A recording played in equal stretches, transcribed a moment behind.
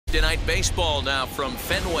Tonight baseball now from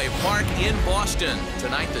Fenway Park in Boston.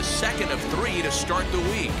 Tonight the second of 3 to start the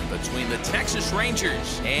week between the Texas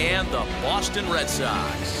Rangers and the Boston Red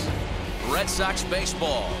Sox. Red Sox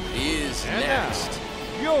baseball is next.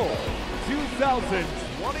 Your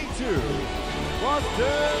 2022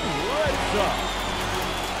 Boston Red Sox.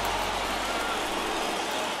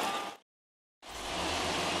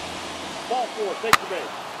 Ball 4, take the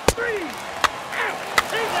base. 3 out.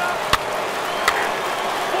 Take out.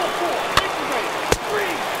 Ball 4, take the base. 3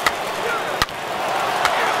 out.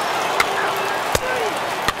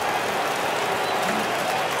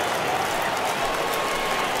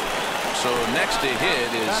 So next to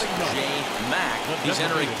hit is Jay Mack. He's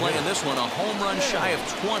entering play in this one, a home run shy of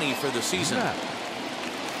 20 for the season.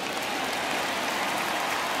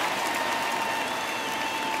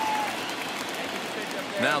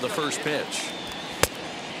 Now the first pitch.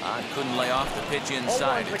 Couldn't lay off the pitch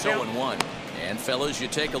inside. It's 0-1. And fellas, you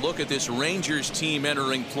take a look at this Rangers team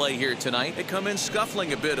entering play here tonight. They come in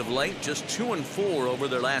scuffling a bit of late, just 2-4 over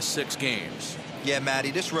their last 6 games. Yeah,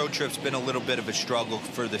 Matty, this road trip's been a little bit of a struggle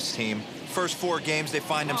for this team. First 4 games, they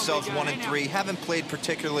find themselves 1-3, haven't played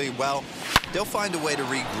particularly well. They'll find a way to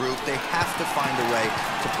regroup. They have to find a way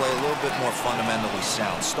to play a little bit more fundamentally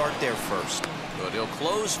sound. Start there first. But he'll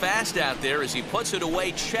close fast out there as he puts it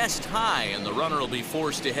away chest high, and the runner will be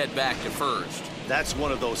forced to head back to first. That's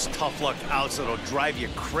one of those tough luck outs that'll drive you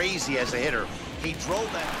crazy as a hitter. He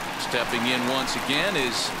drove that. Stepping in once again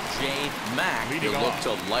is Jay Mack. He'll look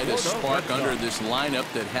to light a spark under this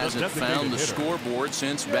lineup that hasn't found the scoreboard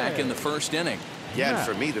since back in the first inning. Yeah, and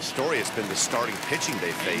for me, the story has been the starting pitching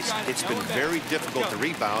they faced. It's been very difficult to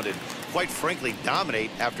rebound and, quite frankly,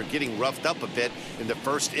 dominate after getting roughed up a bit in the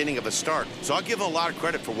first inning of a start. So I'll give him a lot of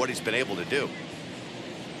credit for what he's been able to do.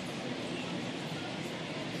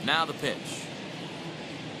 Now the pitch.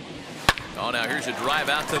 Oh, now here's a drive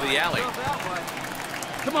out to the alley.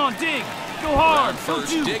 Come on, dig. Go hard.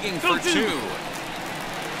 First digging for 2.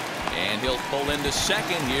 And he'll pull into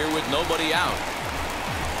second here with nobody out.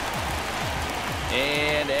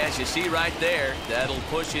 And as you see right there, that'll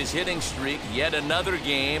push his hitting streak yet another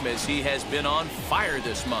game as he has been on fire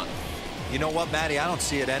this month. You know what, Matty? I don't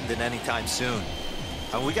see it ending anytime soon.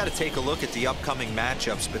 We got to take a look at the upcoming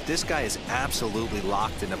matchups, but this guy is absolutely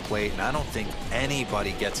locked in the plate, and I don't think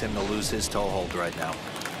anybody gets him to lose his toehold right now.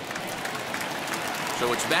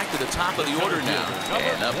 So it's back to the top of the order now.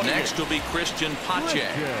 And up next will be Christian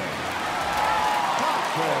Pache.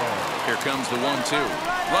 Here comes the 1-2.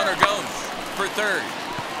 Runner goes for third.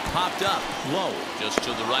 Popped up low just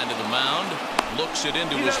to the right of the mound. Looks it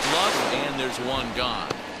into his glove, and there's one gone.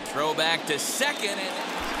 Throw back to second. And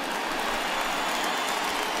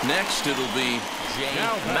next it'll be Jay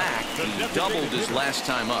Mack. He doubled his last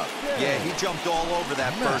time up. Yeah, he jumped all over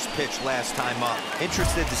that first pitch last time up.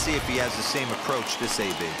 Interested to see if he has the same approach this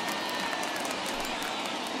AB.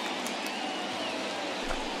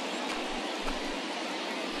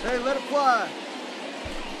 Hey, let it fly.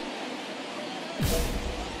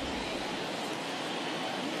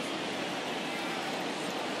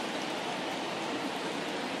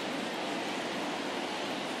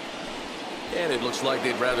 And it looks like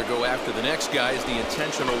they'd rather go after the next guy as the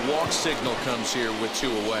intentional walk signal comes here with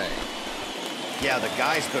 2 away. Yeah, the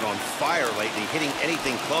guy's been on fire lately, hitting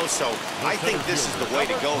anything close, so I think this is the way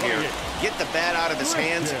to go here. Get the bat out of his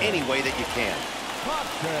hands any way that you can.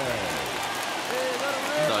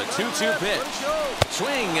 The 2-2 pitch.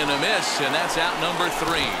 Swing and a miss, and that's out number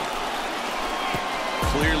 3.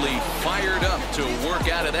 Clearly fired up to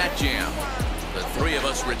work out of that jam. The 3 of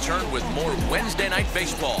us return with more Wednesday Night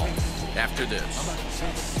Baseball after this.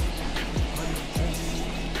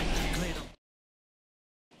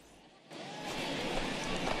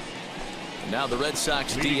 Now the Red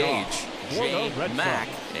Sox DH, Jay Mack,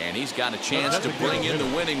 and he's got a chance to bring in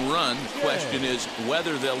the winning run. The question is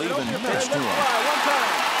whether they'll even pitch to him.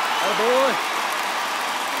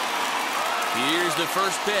 Here's the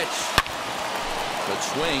first pitch. But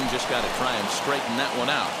swing, just got to try and straighten that one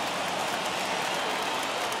out.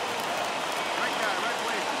 Right guy, right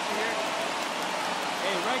place. Here.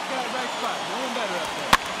 Hey, right guy, right spot. Doing better up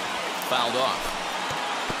there. Fouled off.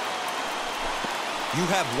 You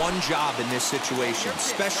have one job in this situation,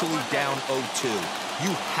 especially down 0-2.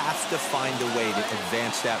 You have to find a way to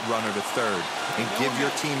advance that runner to third and give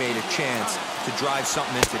your teammate a chance to drive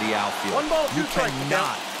something into the outfield. You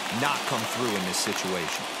cannot not come through in this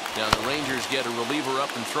situation. Now the Rangers get a reliever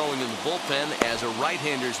up and throwing in the bullpen as a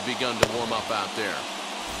right-hander's begun to warm up out there.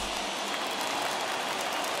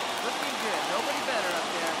 Looking good. Nobody better up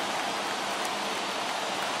there.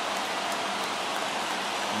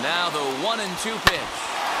 Now the 1-2 pitch.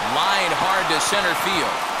 Lined hard to center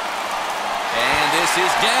field. And this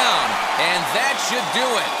is down, and that should do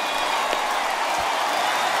it.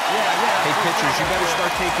 Hey, pitchers, you better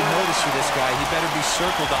start taking notice of this guy. He better be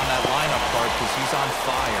circled on that lineup card because he's on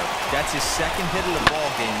fire. That's his second hit of the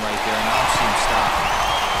ball game right there, and I don't see him stopping.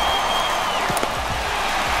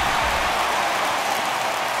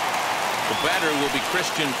 The batter will be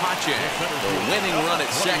Christian Pache. The winning run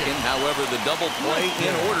at second, however, the double play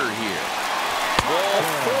in order here. Ball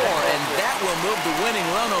 4, and that will move the winning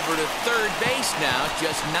run over to third base now,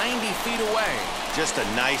 just 90 feet away. Just a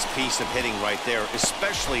nice piece of hitting right there,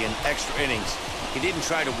 especially in extra innings. He didn't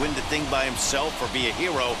try to win the thing by himself or be a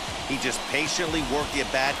hero. He just patiently worked the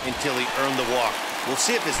at-bat until he earned the walk. We'll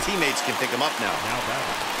see if his teammates can pick him up now.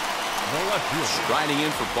 Striding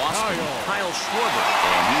in for Boston, Kyle Schwarber.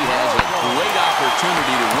 And he has a great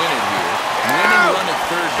opportunity to win it here. Winning run at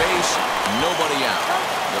third base, nobody out.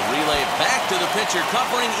 The relay back to the pitcher,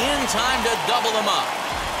 covering in time to double him up.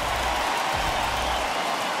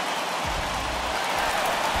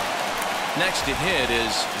 Next to hit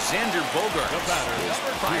is Xander Bogaerts. His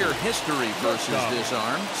prior history versus this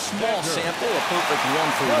arm. Small sample, a perfect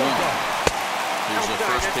 1-for-1. Here's the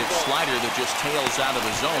first pitch slider that just tails out of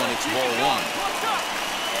the zone. It's ball 1.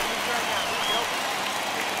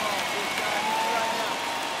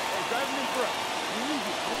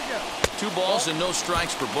 Two balls and no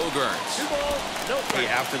strikes for Bogaerts. Hey,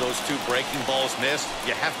 after those 2 breaking balls missed,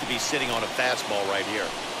 you have to be sitting on a fastball right here.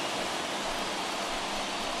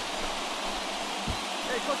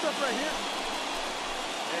 Hey, what's up right here?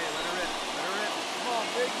 Hey, let her in. Let her in. Come on,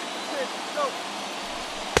 big. Go.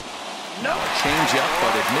 Now a changeup,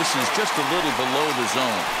 but it misses just a little below the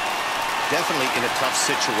zone. Definitely in a tough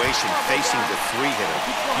situation facing the 3-hitter.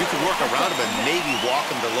 You can work around him and maybe walk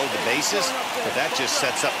him to load the bases, but that just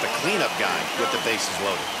sets up the cleanup guy with the bases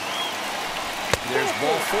loaded. There's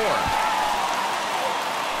ball 4.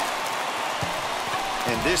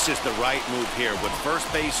 And this is the right move here. With first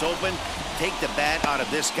base open, take the bat out of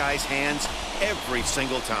this guy's hands every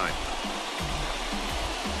single time.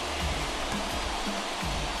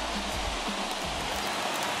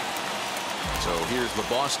 So here's the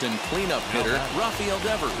Boston cleanup hitter, Rafael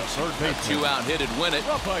Devers. A 2-out hit would win it.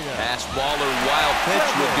 Pass ball or wild pitch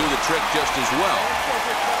would do the trick just as well.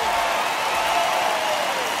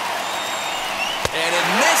 And it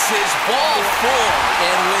misses ball 4.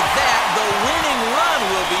 And with that, the winning run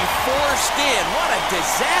will be forced in. What a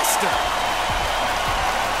disaster.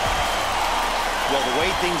 Well, the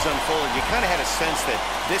way things unfolded, you kind of had a sense that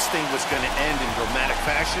this thing was going to end in dramatic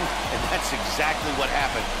fashion, and that's exactly what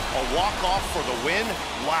happened. A walk-off for the win?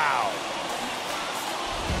 Wow.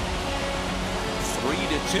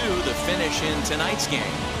 3-2, the finish in tonight's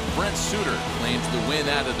game. Brent Suter claims the win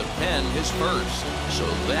out of the pen, his first. So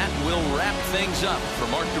that will wrap things up. For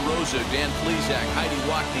Mark DeRosa, Dan Plesac, Heidi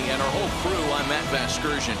Watney, and our whole crew, I'm Matt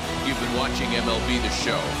Vasgersian. You've been watching MLB The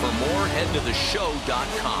Show. For more, head to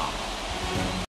theshow.com.